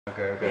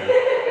Okay.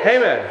 Hey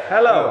man,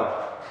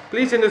 hello.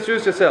 Please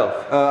introduce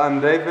yourself. I'm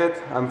David.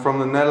 I'm from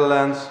the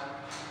Netherlands.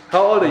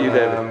 How old are you,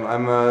 David?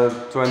 I'm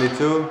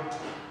 22.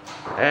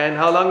 And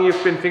how long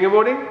you've been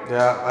fingerboarding?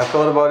 Yeah, I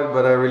thought about it,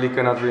 but I really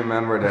cannot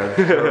remember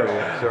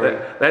that. Sorry.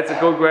 That's a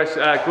cool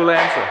question, cool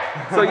answer.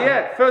 So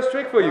yeah, first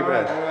trick for you,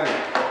 man.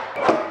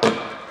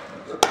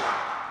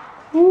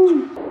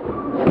 Woo.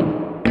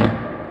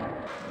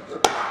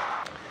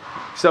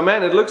 So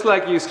man, it looks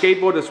like you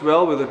skateboard as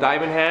well with a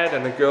diamond hat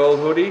and a girl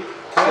hoodie.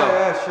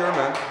 Yeah, sure,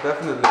 man,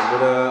 definitely.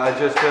 But I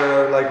just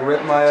like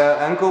ripped my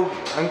ankle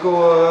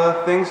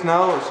things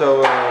now,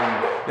 so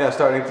yeah,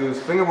 starting to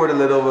fingerboard a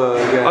little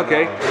again.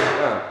 Okay.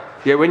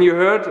 Yeah, when you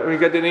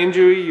got an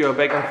injury, you're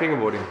back on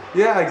fingerboarding.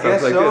 Yeah, I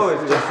guess like so.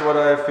 It's just what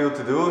I feel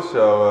to do.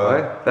 So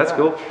right. That's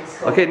cool.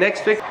 Okay,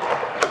 next trick.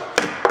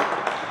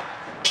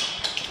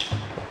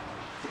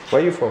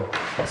 Where are you from?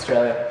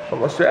 Australia.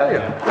 From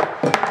Australia.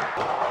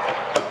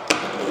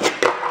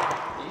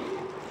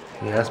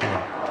 Yes,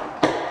 man.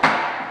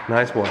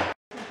 Nice one.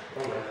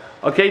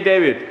 Okay,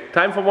 David,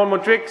 time for one more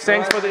trick.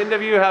 Thanks for the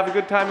interview. Have a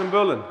good time in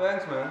Berlin.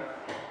 Thanks, man.